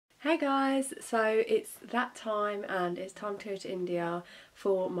Hey guys, so it's that time and it's time to go to India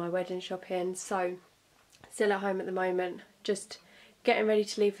for my wedding shopping. So still at home at the moment, just getting ready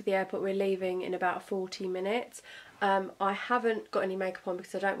to leave for the airport. We're leaving in about 40 minutes. I haven't got any makeup on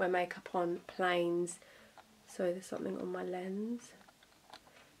because I don't wear makeup on planes. So there's something on my lens.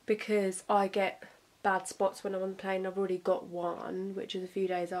 Because I get bad spots when I'm on the plane. I've already got one, which is a few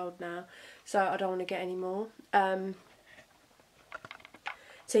days old now. So I don't want to get any more.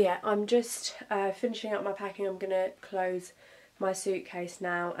 So yeah, I'm just finishing up my packing. I'm going to close my suitcase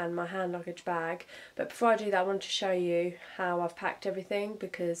now and my hand luggage bag. But before I do that, I want to show you how I've packed everything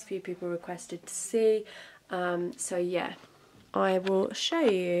because a few people requested to see. So yeah, I will show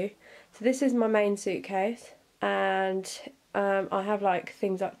you. So this is my main suitcase, and I have like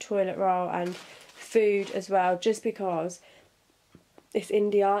things like toilet roll and food as well, just because it's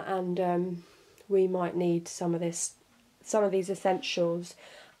India and we might need some of these essentials.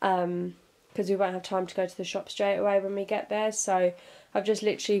 Because we won't have time to go to the shop straight away when we get there. So I've just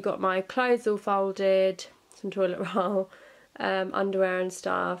literally got my clothes all folded, some toilet roll, underwear and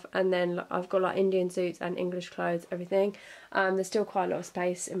stuff, and then I've got like Indian suits and English clothes, everything. There's still quite a lot of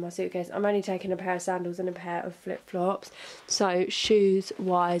space in my suitcase. I'm only taking a pair of sandals and a pair of flip-flops, so shoes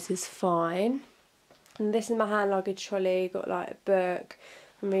wise is fine. And this is my hand luggage trolley, got like a book.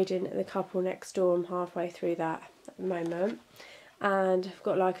 I'm reading The Couple Next Door. I'm halfway through that at the moment. And I've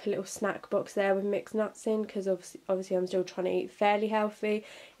got like a little snack box there with mixed nuts in, because obviously I'm still trying to eat fairly healthy.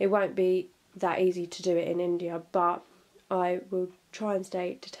 It won't be that easy to do it in India, but I will try and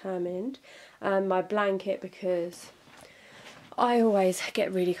stay determined. My blanket, because I always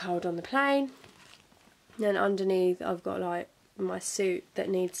get really cold on the plane. And then underneath I've got like my suit that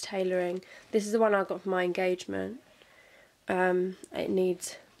needs tailoring. This is the one I got for my engagement. It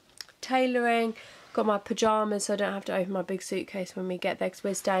needs tailoring. Got my pyjamas so I don't have to open my big suitcase when we get there, because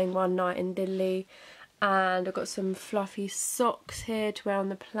we're staying one night in Delhi. And I've got some fluffy socks here to wear on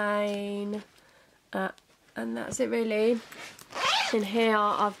the plane. And that's it really. In here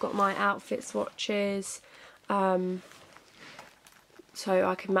I've got my outfit swatches, so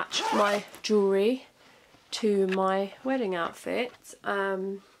I can match my jewellery to my wedding outfit.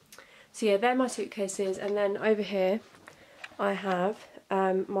 So yeah, they're my suitcases. And then over here I have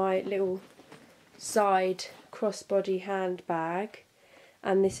my little side crossbody handbag,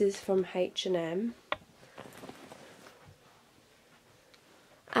 and this is from H&M,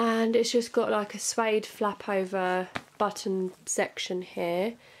 and it's just got like a suede flap over button section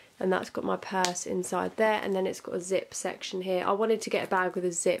here, and that's got my purse inside there, and then it's got a zip section here. I wanted to get a bag with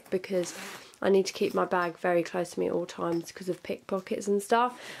a zip because I need to keep my bag very close to me at all times because of pickpockets and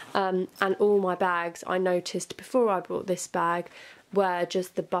stuff, and all my bags, I noticed before I bought this bag, were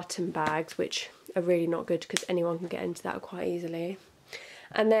just the button bags, which are really not good because anyone can get into that quite easily.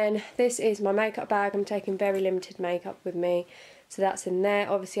 And then this is my makeup bag. I'm taking very limited makeup with me, so that's in there.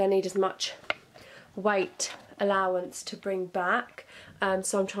 Obviously I need as much weight allowance to bring back,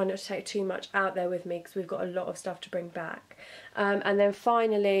 so I'm trying not to take too much out there with me because we've got a lot of stuff to bring back. And then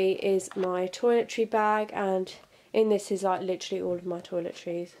finally is my toiletry bag, and in this is like literally all of my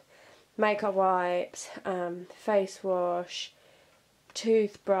toiletries. Makeup wipes, face wash,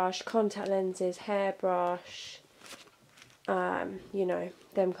 toothbrush, contact lenses, hairbrush, you know,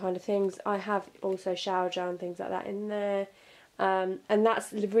 them kind of things. I have also shower gel and things like that in there, and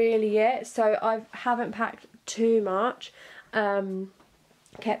that's really it. So I haven't packed too much,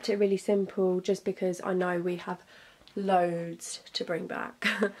 kept it really simple just because I know we have loads to bring back.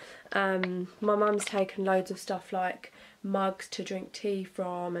 My mum's taken loads of stuff like mugs to drink tea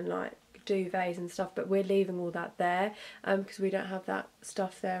from and like duvets and stuff, but we're leaving all that there because we don't have that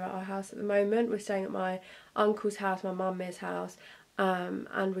stuff there at our house at the moment. We're staying at my uncle's house, my mummy's house,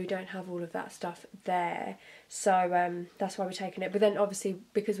 and we don't have all of that stuff there, so that's why we're taking it. But then obviously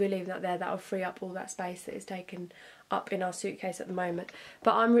because we're leaving that there, that'll free up all that space that is taken up in our suitcase at the moment.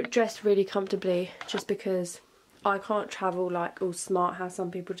 But I'm dressed really comfortably just because I can't travel like all smart how some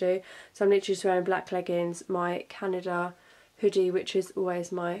people do, so I'm literally just wearing black leggings, my Canada hoodie, which is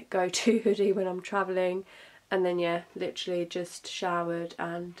always my go-to hoodie when I'm travelling, and then yeah, literally just showered,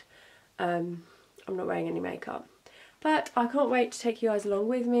 and I'm not wearing any makeup. But I can't wait to take you guys along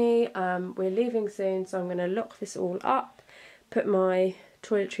with me. We're leaving soon, so I'm going to lock this all up, put my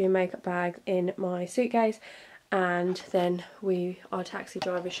toiletry and makeup bag in my suitcase, and then our taxi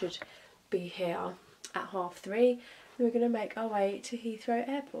driver should be here at 3:30. We're going to make our way to Heathrow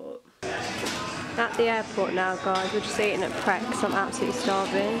Airport. At the airport now, guys. We're just eating at Pret because I'm absolutely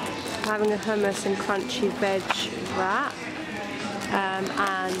starving. I'm having a hummus and crunchy veg wrap, and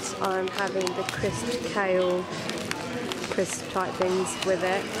I'm having the crisped kale crisp type things with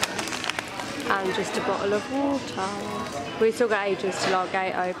it. And just a bottle of water. We still got ages till our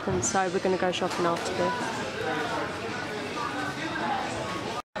gate opens, so we're going to go shopping after this.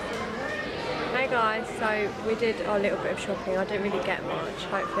 Hey guys, so we did our little bit of shopping. I didn't really get much.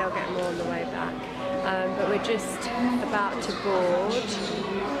 Hopefully I'll get more on the way back. But we're just about to board.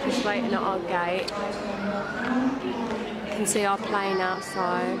 Just waiting at our gate. You can see our plane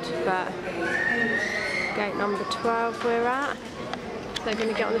outside, but gate number 12 we're at. They're going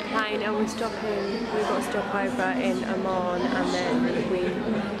to get on the plane and we've got to stop over in Amman and then we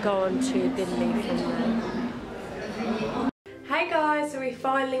go on to Delhi from there. Hey guys, so we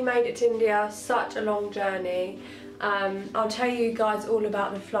finally made it to India. Such a long journey. I'll tell you guys all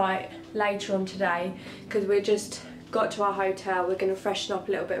about the flight later on today because we just got to our hotel. We're going to freshen up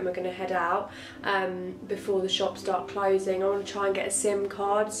a little bit and we're going to head out before the shops start closing. I want to try and get a SIM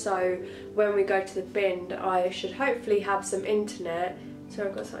card so when we go to the bin I should hopefully have some internet. So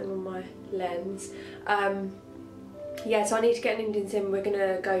I've got something on my lens. Yeah, so I need to get an Indian SIM. We're going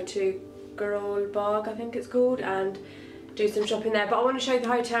to go to Karol Bagh, I think it's called, and do some shopping there. But I want to show you the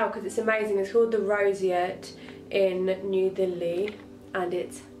hotel because it's amazing. It's called the Roseate in New Delhi and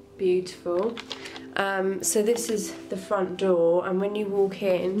it's beautiful. So this is the front door, and when you walk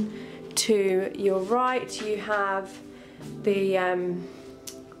in, to your right you have the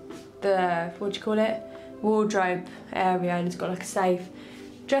what do you call it, wardrobe area, and it's got like a safe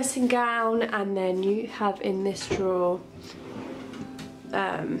dressing gown, and then you have in this drawer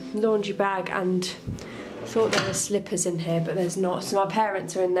laundry bag, and I thought there were slippers in here but there's not, so my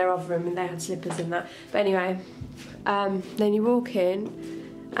parents are in their other room and they had slippers in that. But anyway, then you walk in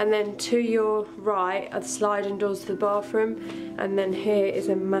and then to your right are the sliding doors to the bathroom, and then here is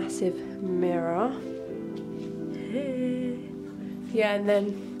a massive mirror. Yeah, and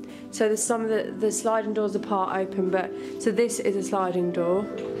then so there's some of the sliding doors are part open, but so this is a sliding door.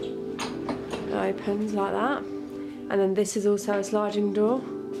 It opens like that. And then this is also a sliding door.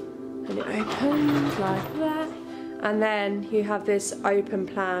 And it opens like that. And then you have this open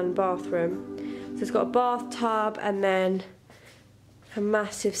plan bathroom. So it's got a bathtub and then a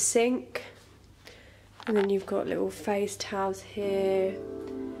massive sink. And then you've got little face towels here.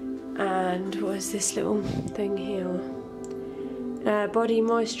 And what is this little thing here? Body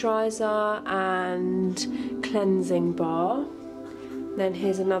moisturiser and cleansing bar. Then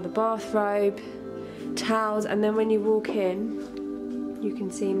here's another bathrobe, towels, and then when you walk in, you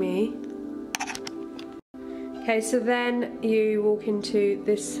can see me. Okay, so then you walk into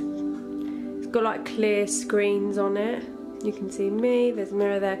this, it's got like clear screens on it. You can see me, there's a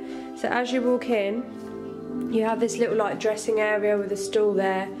mirror there. So as you walk in, you have this little like dressing area with a stool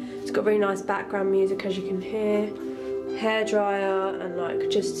there. It's got really nice background music, as you can hear. Hairdryer and like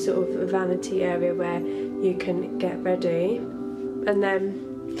just sort of a vanity area where you can get ready. And then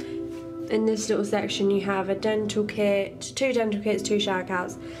in this little section you have a dental kit, 2 dental kits, 2 shower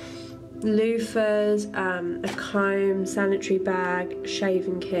caps, loofahs, a comb, sanitary bag,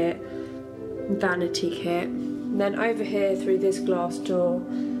 shaving kit, vanity kit. And then over here through this glass door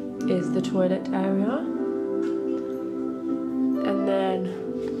is the toilet area. And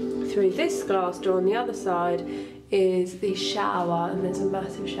then through this glass door on the other side is the shower, and there's a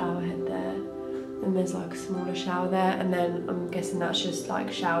massive shower head there, and there's like a smaller shower there, and then I'm guessing that's just like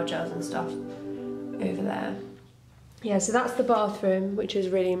shower gels and stuff over there. Yeah, so that's the bathroom, which is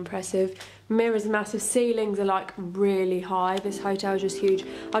really impressive. Mirrors are massive, ceilings are like really high. This hotel is just huge.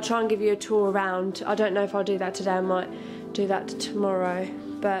 I'll try and give you a tour around. I don't know if I'll do that today, I might do that tomorrow,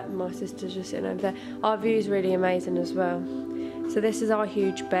 but my sister's just sitting over there. Our view's really amazing as well. So this is our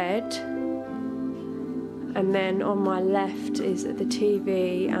huge bed. And then on my left is the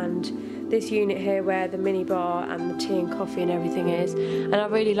TV and this unit here where the mini bar and the tea and coffee and everything is. And I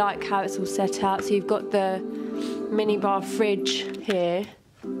really like how it's all set out. So you've got the mini bar fridge here.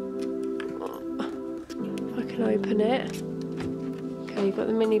 If I can open it. Okay, you've got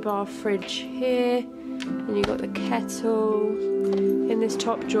the mini bar fridge here. And you've got the kettle. In this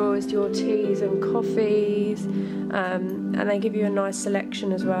top drawer is your teas and coffees. And they give you a nice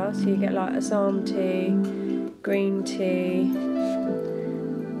selection as well. So you get like Assam tea, green tea.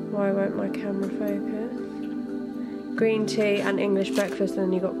 Why won't my camera focus? Green tea and English breakfast, and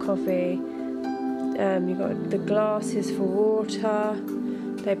then you've got coffee. You've got the glasses for water.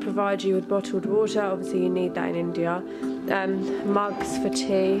 They provide you with bottled water. Obviously you need that in India. Mugs for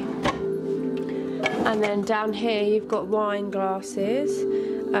tea. And then down here you've got wine glasses.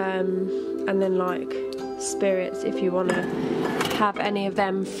 And then like spirits if you want to have any of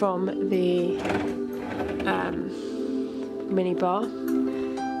them from the mini bar.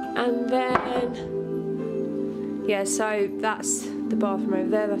 And then yeah, so that's the bathroom over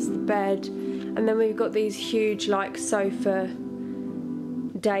there, that's the bed, and then we've got these huge like sofa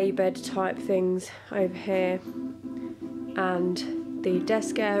day bed type things over here, and the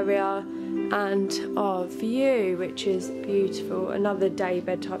desk area, and our view, which is beautiful. Another day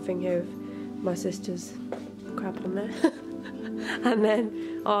bed type thing here with my sister's crap on there. And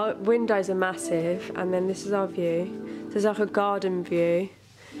then our windows are massive, and then this is our view. There's like a garden view.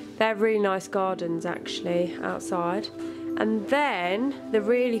 They're really nice gardens actually outside. And then the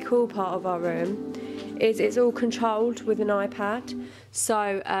really cool part of our room is it's all controlled with an iPad.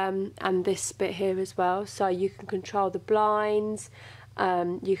 So and this bit here as well. So you can control the blinds,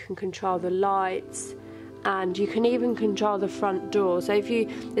 you can control the lights, and you can even control the front door. So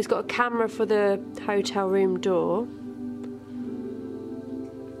it's got a camera for the hotel room door.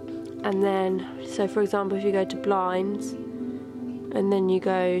 And then, so for example, if you go to blinds, and then you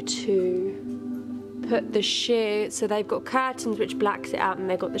go to put the sheer, so they've got curtains which blacks it out, and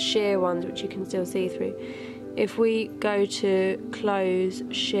they've got the sheer ones which you can still see through. If we go to close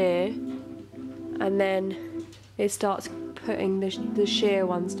sheer, and then it starts putting the sheer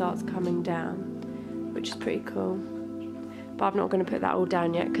one starts coming down, which is pretty cool. But I'm not going to put that all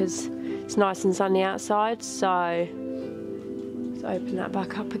down yet because it's nice and sunny outside, so let's open that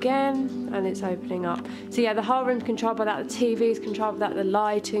back up again, and it's opening up. So yeah, the whole room's controlled by that, the TV's controlled by that, the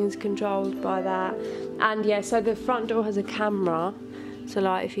lighting's controlled by that. And yeah, so the front door has a camera. So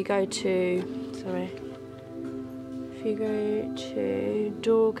like if you go to, if you go to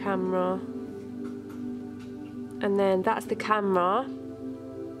door camera, and then that's the camera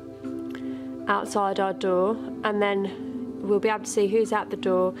outside our door, and then we'll be able to see who's at the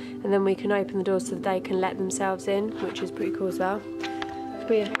door, and then we can open the door so that they can let themselves in, which is pretty cool as well.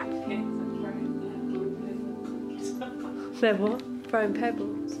 They're what? Throwing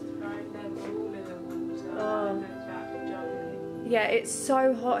pebbles? Oh. Yeah, it's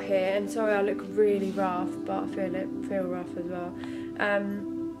so hot here, and sorry I look really rough, but I feel rough as well.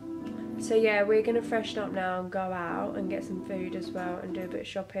 So yeah, we're going to freshen up now and go out and get some food as well and do a bit of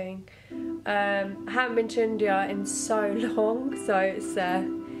shopping. I haven't been to India in so long, so it's a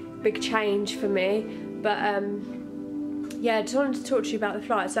big change for me. But yeah, I just wanted to talk to you about the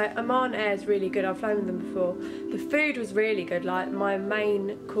flight. So Oman Air is really good. I've flown with them before. The food was really good. Like my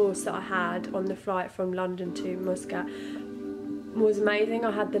main course that I had on the flight from London to Muscat was amazing. I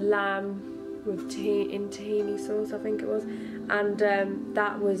had the lamb with tahini sauce, I think it was, and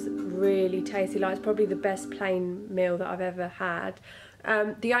that was really tasty. Like it's probably the best plain meal that I've ever had.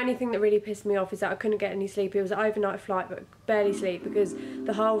 The only thing that really pissed me off is that I couldn't get any sleep. It was an overnight flight, but barely sleep because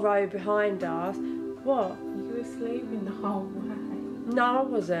the whole row behind us. What? You were sleeping the whole way? No, I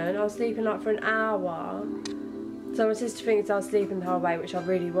wasn't. I was sleeping like for an hour. So my sister thinks I was sleeping the whole way, which I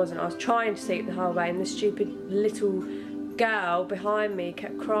really wasn't. I was trying to sleep the whole way, and the stupid little girl behind me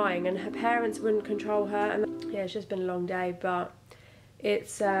kept crying, and her parents wouldn't control her. And yeah, it's just been a long day, but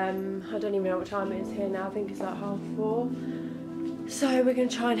it's I don't even know what time it is here now. I think it's like 4:30. So we're gonna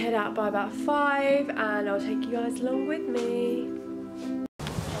try and head out by about 5, and I'll take you guys along with me.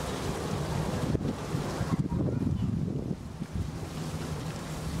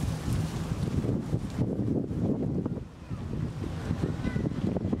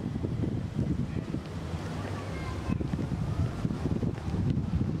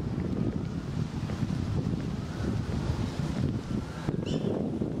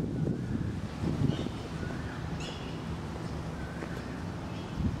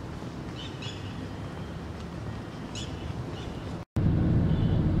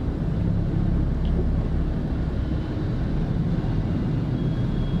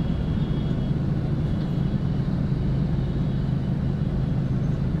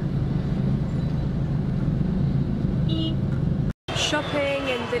 Shopping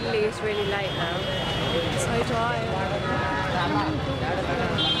in Delhi is really late now. So tired.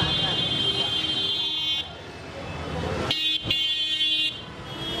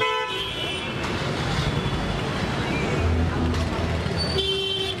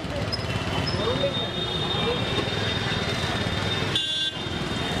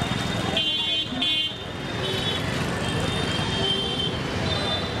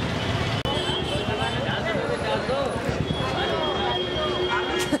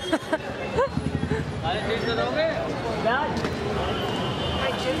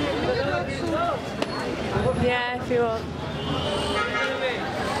 Yeah, if you want.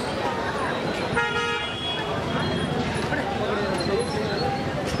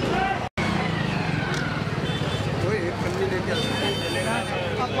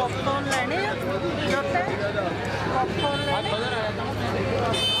 Popcorn लेने popcorn लेने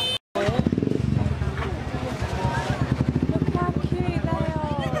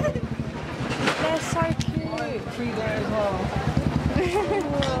free there as well.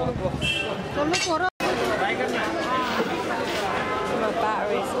 My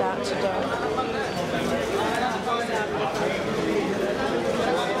battery's about to die.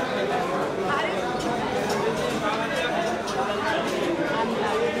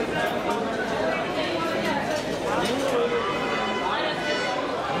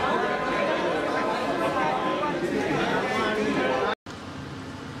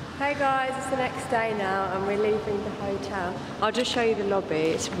 Hey guys, it's the next day now and we're leaving the hotel. I'll just show you the lobby,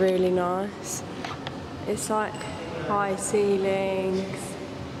 it's really nice. It's like high ceilings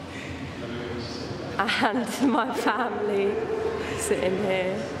and my family sitting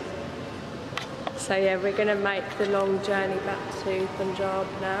here. So yeah, we're gonna make the long journey back to Punjab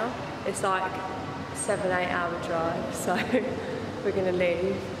now. It's like 7-8 hour drive, so we're gonna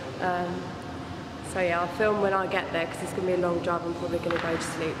leave. So yeah, I'll film when I get there because it's going to be a long drive. I'm probably going to go to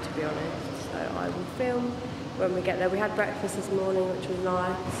sleep, to be honest. So I will film when we get there. We had breakfast this morning, which was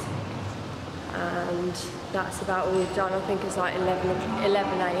nice. And that's about all we've done. I think it's like 11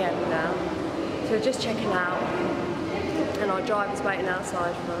 AM now. So we're just checking out. And our driver's waiting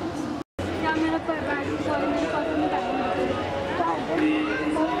outside for us.